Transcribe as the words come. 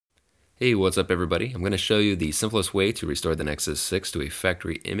Hey, what's up everybody? I'm going to show you the simplest way to restore the Nexus 6 to a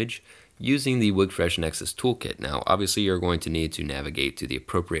factory image using the WugFresh Nexus Toolkit. Now, obviously you're going to need to navigate to the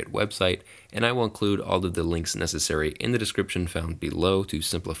appropriate website, and I will include all of the links necessary in the description found below to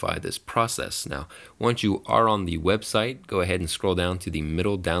simplify this process. Now, once you are on the website, go ahead and scroll down to the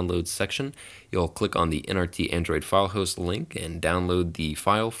middle download section. You'll click on the NRT Android file host link and download the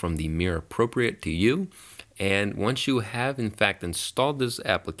file from the mirror appropriate to you. And once you have in fact installed this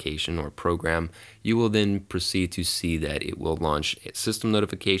application or program, you will then proceed to see that it will launch system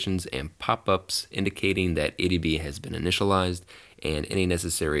notifications and pop-ups indicating that ADB has been initialized and any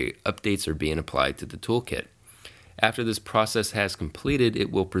necessary updates are being applied to the toolkit. After this process has completed,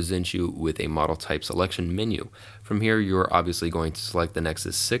 it will present you with a model type selection menu. From here, you're obviously going to select the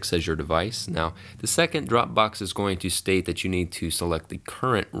Nexus 6 as your device. Now, the second drop box is going to state that you need to select the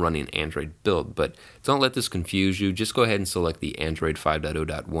current running Android build, but don't let this confuse you. Just go ahead and select the Android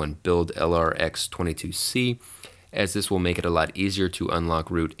 5.0.1 build LRX22C, as this will make it a lot easier to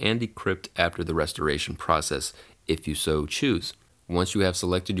unlock, root, and decrypt after the restoration process if you so choose. Once you have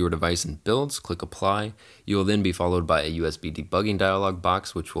selected your device and builds, click Apply. You will then be followed by a USB debugging dialog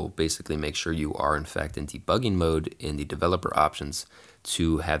box, which will basically make sure you are in fact in debugging mode in the developer options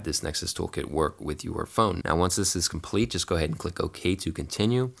to have this Nexus Toolkit work with your phone. Now, once this is complete, just go ahead and click OK to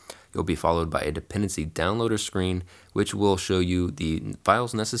continue. You'll be followed by a dependency downloader screen, which will show you the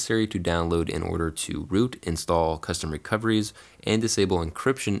files necessary to download in order to root, install custom recoveries, and disable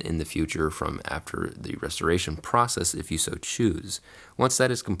encryption in the future from after the restoration process if you so choose. Once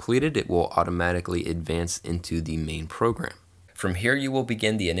that is completed, it will automatically advance into the main program. From here, you will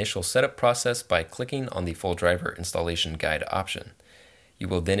begin the initial setup process by clicking on the full driver installation guide option. You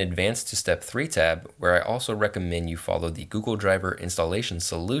will then advance to Step 3 tab, where I also recommend you follow the Google Driver installation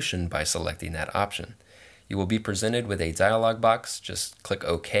solution by selecting that option. You will be presented with a dialog box. Just click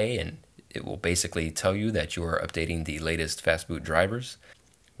OK and it will basically tell you that you are updating the latest fastboot drivers.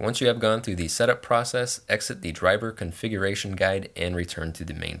 Once you have gone through the setup process, exit the driver configuration guide and return to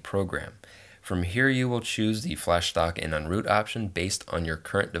the main program. From here, you will choose the flash stock and unroot option based on your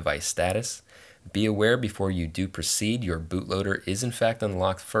current device status. Be aware before you do proceed, your bootloader is in fact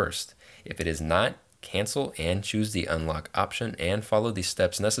unlocked first. If it is not, cancel and choose the unlock option and follow the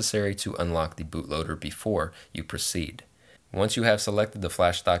steps necessary to unlock the bootloader before you proceed. Once you have selected the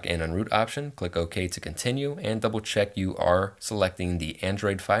flash stock and unroot option, click OK to continue and double check you are selecting the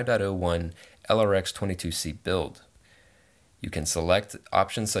Android 5.01 LRX22C build. You can select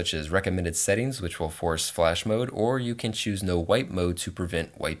options such as recommended settings, which will force flash mode, or you can choose no wipe mode to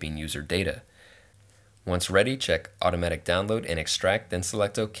prevent wiping user data. Once ready, check automatic download and extract, then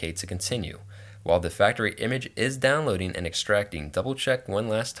select OK to continue. While the factory image is downloading and extracting, double check one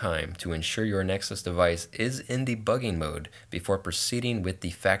last time to ensure your Nexus device is in debugging mode before proceeding with the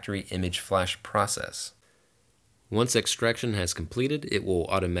factory image flash process. Once extraction has completed, it will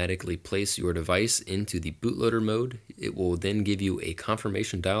automatically place your device into the bootloader mode. It will then give you a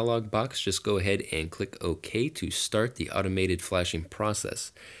confirmation dialog box. Just go ahead and click OK to start the automated flashing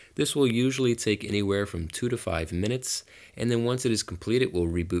process. This will usually take anywhere from 2 to 5 minutes, and then once it is complete, it will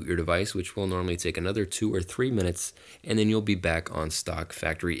reboot your device, which will normally take another 2 or 3 minutes, and then you'll be back on stock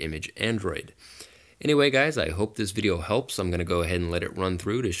factory image Android. Anyway guys, I hope this video helps. I'm going to go ahead and let it run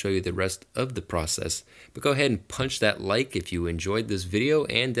through to show you the rest of the process. But go ahead and punch that like if you enjoyed this video,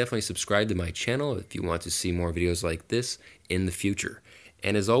 and definitely subscribe to my channel if you want to see more videos like this in the future.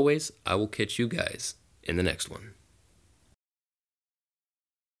 And as always, I will catch you guys in the next one.